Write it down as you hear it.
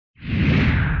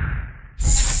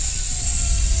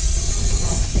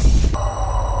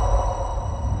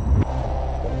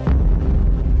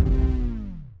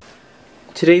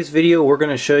Today's video we're going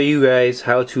to show you guys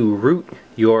how to root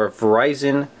your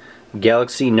Verizon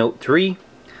Galaxy Note 3.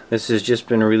 This has just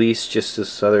been released just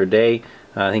this other day.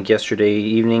 I think yesterday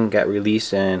evening got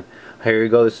released, and here you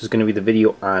go. This is going to be the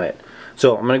video on it.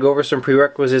 So I'm going to go over some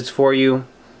prerequisites for you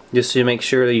just to make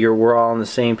sure that we're all on the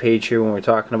same page here when we're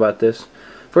talking about this.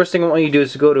 First thing I want you to do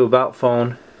is to go to About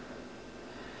Phone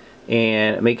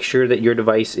and make sure that your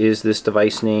device is this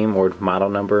device name or model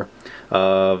number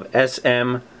of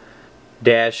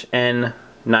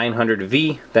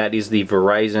SM-N900V. That is the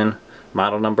Verizon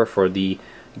model number for the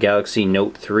Galaxy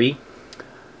Note 3.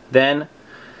 Then,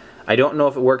 I don't know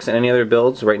if it works in any other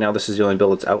builds. Right now this is the only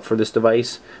build that's out for this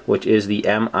device, which is the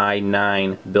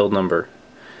MI9 build number.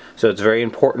 So it's very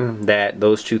important that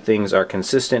those two things are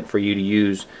consistent for you to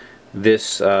use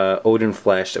this Odin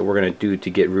flash that we're going to do to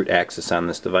get root access on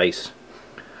this device.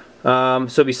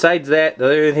 So besides that, the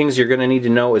other things you're going to need to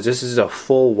know is this is a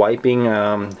full wiping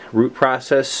root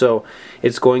process. So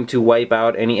it's going to wipe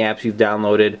out any apps you've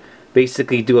downloaded,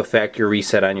 basically do a factory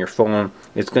reset on your phone.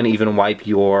 It's going to even wipe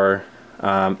your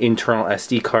internal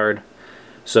SD card.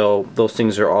 So those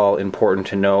things are all important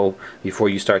to know before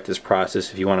you start this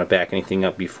process if you want to back anything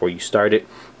up before you start it.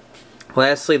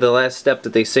 Lastly, the last step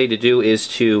that they say to do is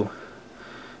to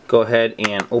go ahead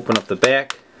and open up the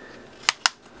back,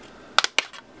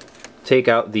 take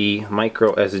out the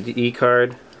micro SD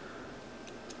card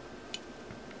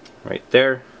right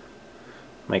there,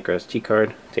 micro SD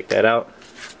card, take that out,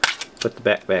 put the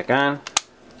back on,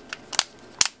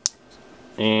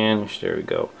 and there we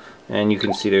go. And you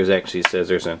can see there's actually, it says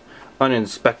there's an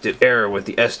uninspected error with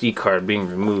the SD card being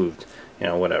removed, you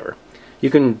know, whatever. You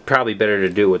can probably better to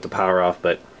do with the power off,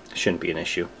 but it shouldn't be an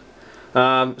issue.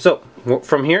 So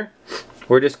from here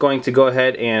we're just going to go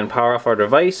ahead and power off our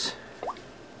device.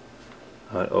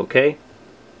 Okay,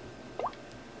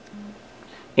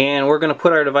 and we're going to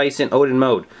put our device in Odin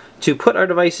mode. To put our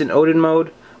device in Odin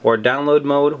mode or download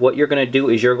mode, what you're going to do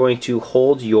is you're going to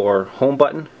hold your home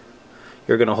button,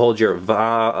 you're going to hold your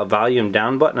volume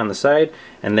down button on the side,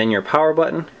 and then your power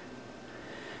button,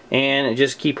 and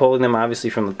just keep holding them obviously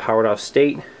from the powered off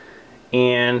state.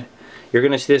 And you're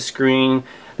going to see this screen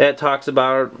that talks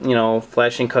about, you know,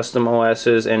 flashing custom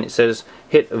OSs, and it says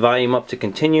hit volume up to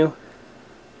continue,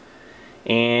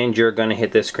 and you're going to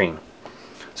hit this screen.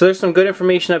 So there's some good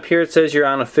information up here. It says you're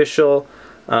on official,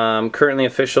 currently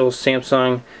official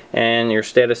Samsung, and your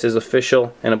status is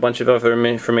official, and a bunch of other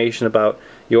information about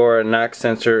your knock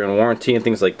sensor and warranty and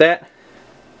things like that.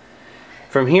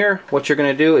 From here, what you're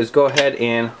going to do is go ahead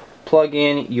and plug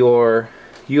in your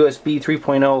USB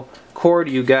 3.0 cord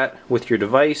you got with your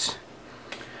device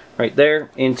right there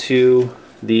into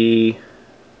the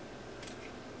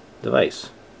device.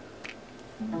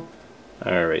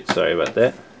 Alright, sorry about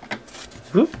that.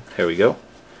 Whoop, there we go.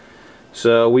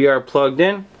 So we are plugged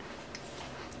in,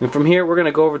 and from here we're going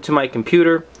to go over to my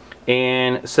computer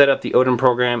and set up the Odin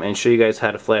program and show you guys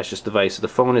how to flash this device. So the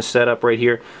phone is set up right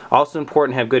here. Also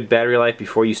important to have good battery life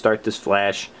before you start this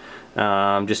flash,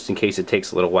 just in case it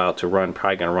takes a little while to run.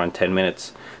 Probably going to run 10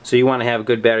 minutes. So you want to have a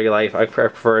good battery life. I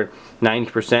prefer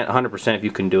 90%, 100% if you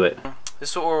can do it.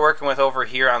 This is what we're working with over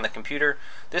here on the computer.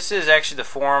 This is actually the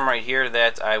forum right here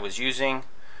that I was using,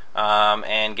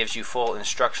 and gives you full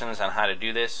instructions on how to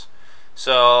do this.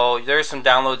 So there's some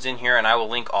downloads in here, and I will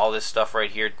link all this stuff right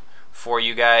here for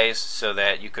you guys so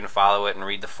that you can follow it and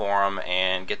read the forum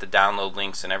and get the download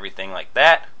links and everything like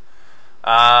that.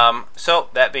 So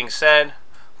that being said,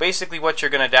 basically what you're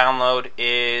going to download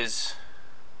is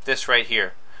this right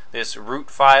here, this root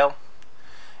file,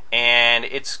 and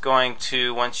it's going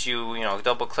to, once you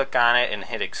double click on it and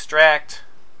hit extract,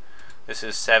 this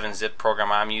is 7-zip program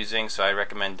I'm using, so I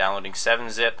recommend downloading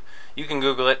 7-zip. You can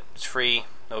Google it, it's free,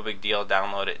 no big deal,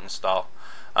 download it, install.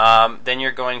 Then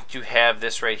you're going to have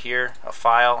this right here, a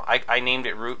file. I named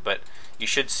it root, but you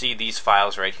should see these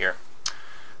files right here.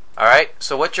 Alright,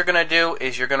 so what you're going to do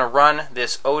is you're going to run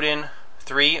this Odin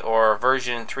 3 or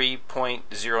version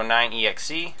 3.09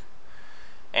 exe,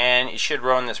 and it should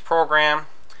run this program,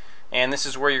 and this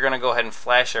is where you're going to go ahead and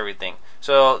flash everything.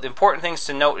 So the important things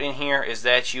to note in here is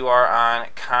that you are on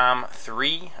COM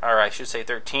 3, or I should say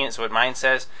 13, is what mine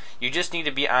says. You just need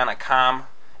to be on a COM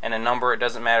and a number. It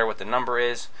doesn't matter what the number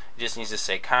is, it just needs to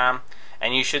say COM,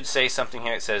 and you should say something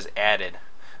here that says added.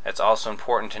 That's also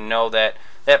important to know. That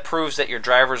proves that your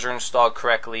drivers are installed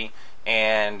correctly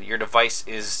and your device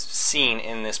is seen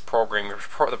in this program.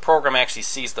 The program actually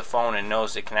sees the phone and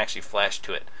knows it can actually flash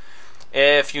to it.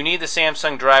 If you need the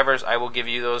Samsung drivers, I will give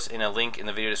you those in a link in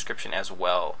the video description as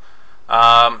well.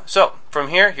 So from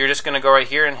here, you're just going to go right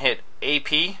here and hit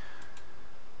AP,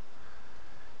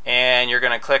 and you're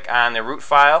going to click on the root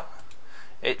file,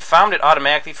 It found it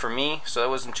automatically for me, so that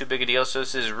wasn't too big a deal. So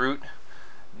this is root,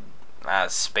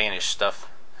 Spanish stuff,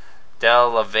 De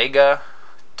La Vega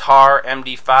tar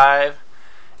MD5,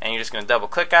 and you're just going to double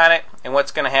click on it, and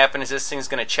what's going to happen is this thing's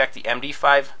going to check the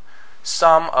MD5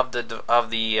 sum of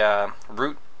the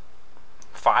root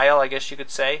file, I guess you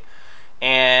could say,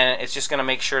 and it's just going to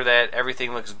make sure that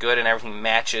everything looks good and everything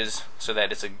matches so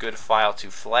that it's a good file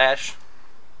to flash.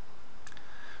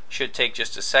 Should take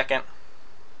just a second.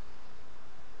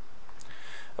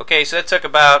 Okay, so that took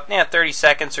about 30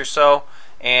 seconds or so,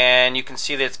 and you can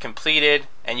see that it's completed,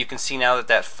 and you can see now that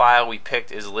that file we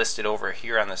picked is listed over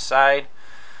here on the side.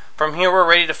 From here we're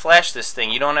ready to flash this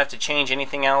thing. You don't have to change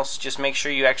anything else. Just make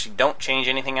sure you actually don't change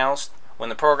anything else. When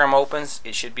the program opens,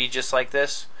 it should be just like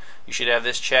this. You should have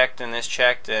this checked,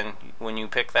 and when you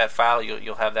pick that file,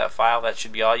 you'll have that file. That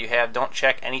should be all you have. Don't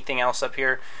check anything else up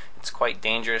here. It's quite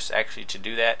dangerous actually to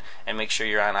do that, and make sure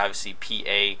you're on obviously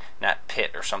PA, not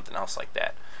PIT or something else like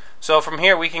that. So from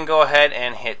here we can go ahead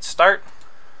and hit start,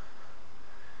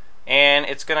 and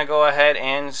it's going to go ahead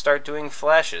and start doing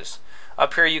flashes.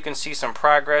 Up here you can see some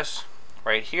progress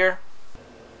right here.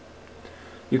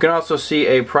 You can also see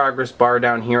a progress bar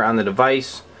down here on the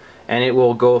device, and it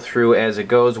will go through as it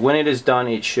goes. When it is done,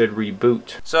 it should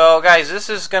reboot. So guys, this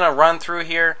is going to run through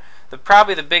here.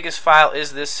 Probably the biggest file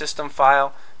is this system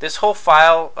file. This whole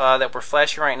file that we're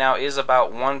flashing right now is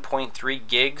about 1.3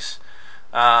 gigs.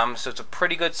 So it's a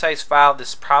pretty good size file. This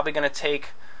is probably going to take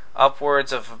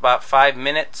upwards of about 5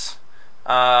 minutes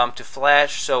to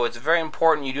flash, so it's very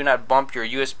important you do not bump your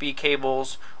USB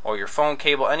cables or your phone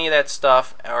cable, any of that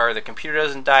stuff, or the computer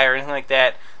doesn't die or anything like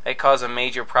that. That causes a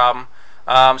major problem.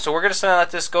 So we're going to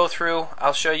let this go through.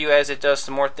 I'll show you as it does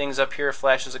some more things up here,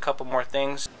 flashes a couple more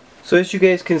things. So as you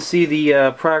guys can see,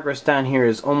 the progress down here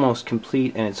is almost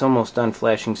complete, and it's almost done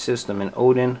flashing system and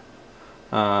Odin.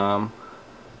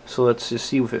 So let's just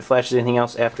see if it flashes anything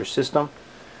else after system.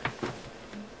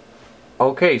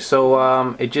 Okay,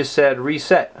 so it just said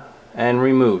reset and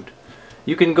removed.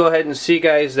 You can go ahead and see,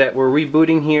 guys, that we're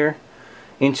rebooting here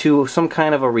into some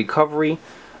kind of a recovery.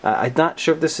 I'm not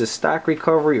sure if this is stock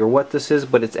recovery or what this is,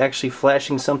 but it's actually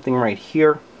flashing something right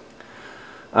here.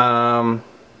 So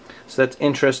that's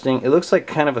interesting. It looks like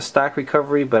kind of a stock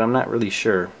recovery, but I'm not really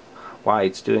sure why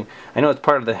it's doing. I know it's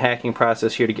part of the hacking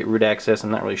process here to get root access. I'm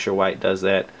not really sure why it does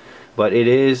that, but it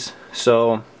is.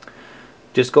 So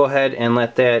just go ahead and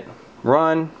let that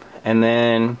run, and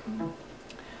then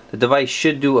the device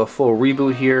should do a full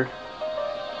reboot here,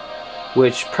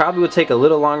 which probably would take a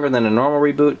little longer than a normal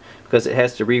reboot because it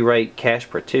has to rewrite cache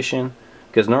partition,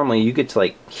 because normally you get to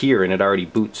like here and it already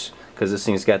boots, because this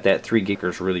thing's got that 3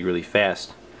 gigahertz really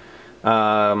fast.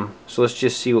 So let's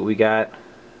just see what we got.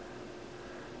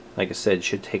 Like I said, it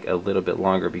should take a little bit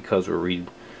longer because we're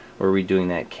redoing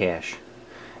that cache.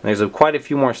 And there's quite a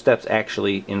few more steps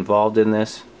actually involved in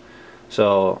this.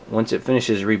 So once it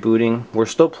finishes rebooting, we're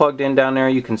still plugged in down there,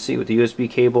 you can see, with the USB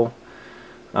cable.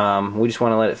 We just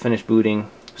want to let it finish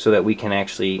booting so that we can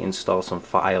actually install some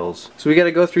files. So we got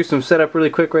to go through some setup really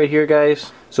quick right here,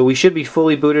 guys. So we should be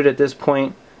fully booted at this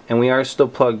point, and we are still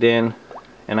plugged in,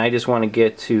 and I just want to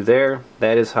get to there.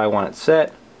 That is how I want it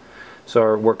set.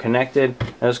 So we're connected.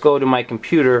 Now let's go to my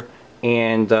computer,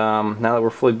 and now that we're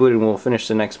fully booted, we'll finish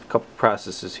the next couple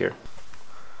processes here.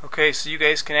 Okay, so you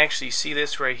guys can actually see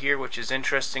this right here, which is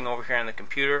interesting over here on the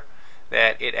computer,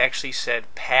 that it actually said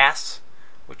pass,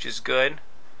 which is good.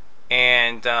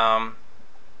 And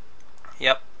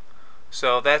yep,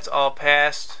 so that's all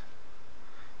passed,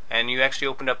 and you actually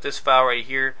opened up this file right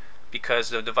here because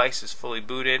the device is fully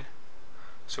booted.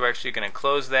 So we're actually going to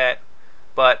close that.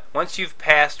 But once you've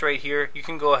passed right here, you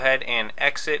can go ahead and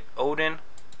exit Odin,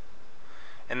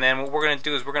 and then what we're going to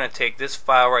do is we're going to take this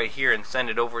file right here and send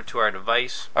it over to our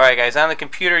device. Alright guys, on the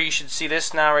computer you should see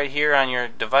this now right here on your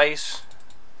device,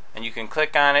 and you can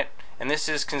click on it, and this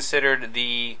is considered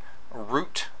the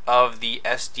root of the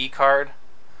SD card,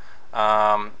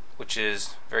 which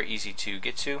is very easy to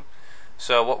get to.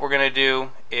 So what we're going to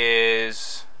do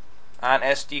is, on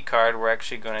SD card, we're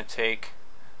actually going to take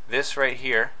this right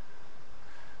here,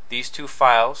 these two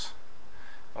files,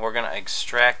 and we're going to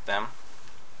extract them.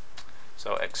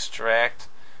 So extract,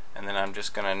 and then I'm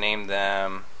just going to name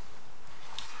them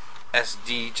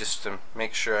SD just to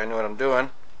make sure I know what I'm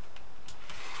doing.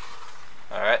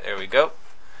 Alright, there we go.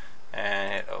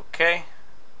 And hit OK.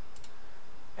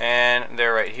 And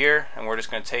they're right here, and we're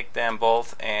just going to take them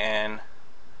both and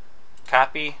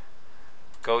copy,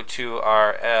 go to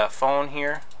our phone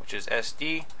here, which is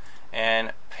SD,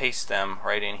 and paste them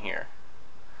right in here.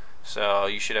 So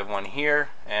you should have one here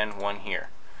and one here.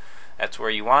 That's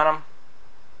where you want them.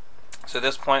 So at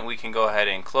this point we can go ahead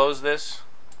and close this,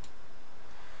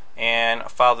 and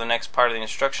follow the next part of the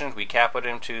instructions. We cap it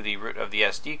into the root of the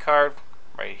SD card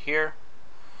right here.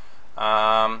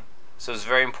 So it's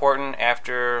very important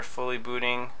after fully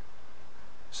booting.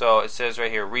 So it says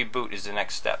right here, reboot is the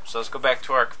next step. So let's go back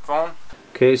to our phone.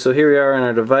 Okay, so here we are on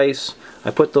our device.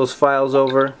 I put those files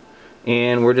over,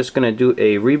 and we're just going to do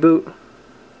a reboot. It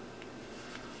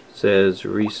says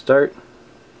restart,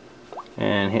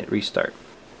 and hit restart.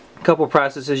 A couple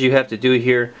processes you have to do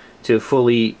here to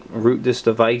fully root this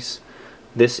device.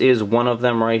 This is one of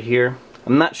them right here.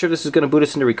 I'm not sure this is going to boot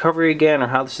us into recovery again or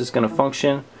how this is going to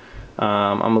function.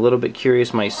 I'm a little bit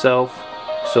curious myself,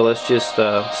 so let's just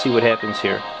see what happens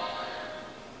here.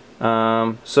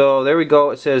 So there we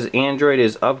go. It says Android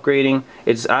is upgrading.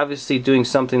 It's obviously doing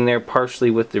something there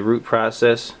partially with the root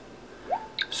process.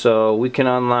 So we can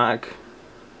unlock,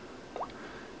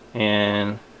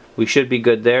 and we should be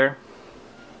good there.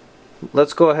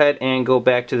 Let's go ahead and go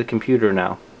back to the computer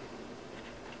now.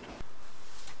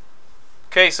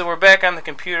 Okay, so we're back on the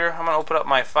computer. I'm going to open up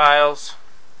my files,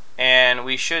 and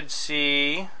we should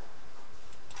see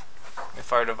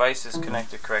if our device is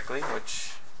connected correctly,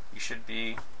 which you should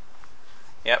be.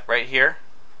 Yep, right here.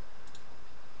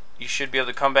 You should be able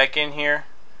to come back in here,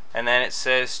 and then it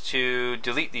says to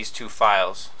delete these two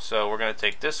files. So we're going to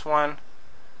take this one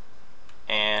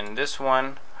and this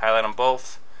one, highlight them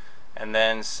both, and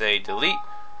then say delete,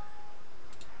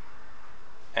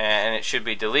 and it should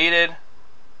be deleted.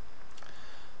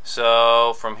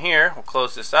 So from here we'll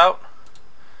close this out,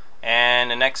 and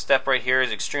the next step right here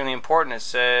is extremely important. It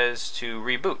says to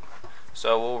reboot.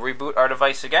 So we'll reboot our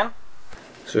device again.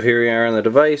 So here we are on the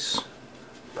device.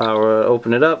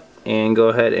 Open it up and go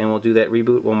ahead and we'll do that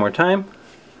reboot one more time.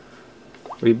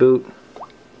 Reboot,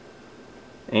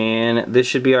 and this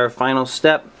should be our final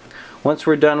step. Once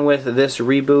we're done with this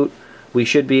reboot, we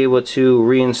should be able to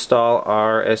reinstall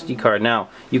our SD card. Now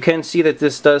you can see that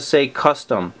this does say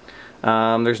custom.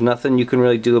 There's nothing you can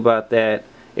really do about that.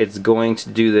 It's going to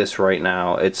do this right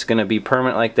now. It's going to be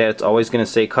permanent like that. It's always going to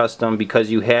say custom because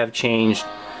you have changed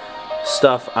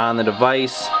stuff on the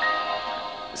device.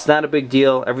 It's not a big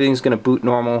deal. Everything's going to boot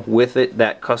normal with it,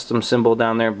 that custom symbol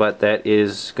down there, but that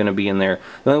is going to be in there.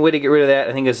 The only way to get rid of that,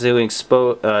 I think, is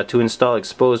to install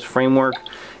exposed framework,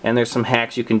 and there's some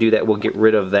hacks you can do that will get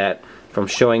rid of that from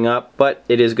showing up, but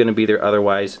it is going to be there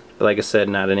otherwise. Like I said,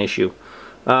 not an issue.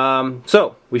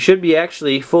 So we should be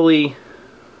actually fully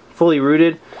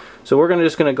rooted. So we're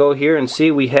just going to go here and see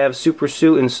we have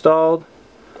SuperSU installed,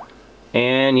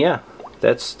 and yeah,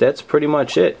 that's pretty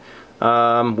much it.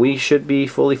 We should be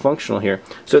fully functional here.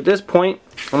 So at this point,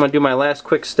 I'm going to do my last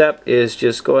quick step is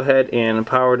just go ahead and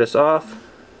power this off,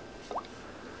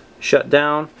 shut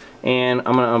down, and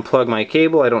I'm going to unplug my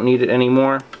cable. I don't need it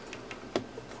anymore.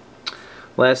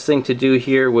 Last thing to do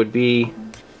here would be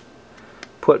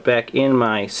put back in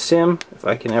my SIM, if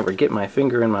I can ever get my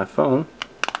finger in my phone.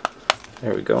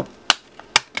 There we go.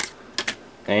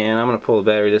 And I'm going to pull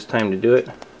the battery this time to do it.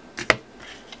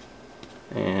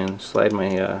 And slide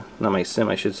my, not my SIM,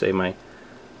 I should say, my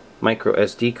micro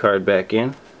SD card back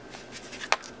in.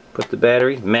 Put the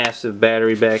battery, massive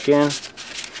battery, back in.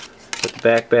 Put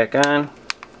the back on.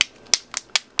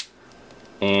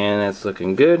 And that's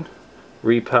looking good.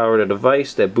 Repower the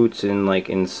device. That boots in like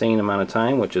insane amount of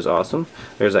time, which is awesome.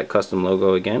 There's that custom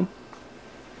logo again.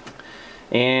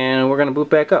 And we're going to boot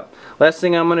back up. Last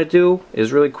thing I'm going to do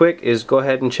is really quick is go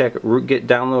ahead and check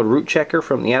download Root Checker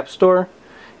from the App Store,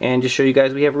 and just show you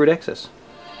guys we have root access.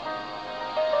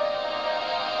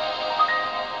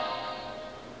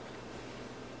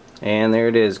 And there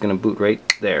it is, gonna boot right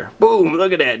there. Boom!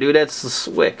 Look at that, dude. That's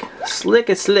slick. Slick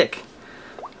as slick.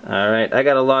 Alright, I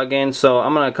gotta log in, so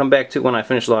I'm gonna come back to it when I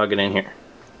finish logging in here.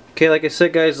 Okay, like I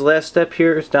said, guys, the last step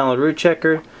here is download Root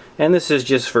Checker, and this is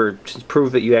just to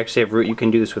prove that you actually have root. You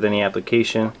can do this with any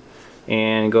application.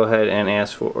 And go ahead and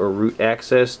ask for root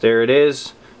access. There it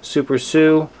is.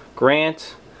 SuperSU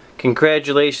grant.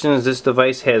 Congratulations, this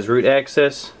device has root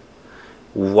access.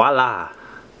 Voila!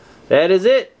 That is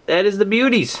it. That is the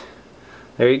beauties.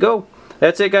 There you go.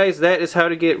 That's it, guys. That is how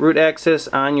to get root access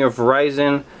on your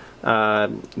Verizon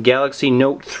Galaxy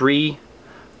Note 3.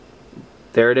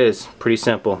 There it is. Pretty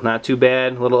simple. Not too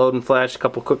bad. Little Odin Flash, a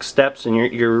couple quick steps, and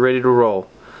you're ready to roll.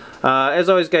 As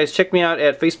always, guys, check me out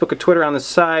at Facebook or Twitter on the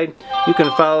side. You can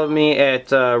follow me at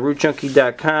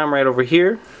rootjunkie.com right over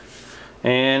here.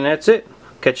 And that's it.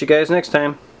 Catch you guys next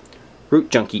time.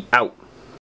 Root Junkie out.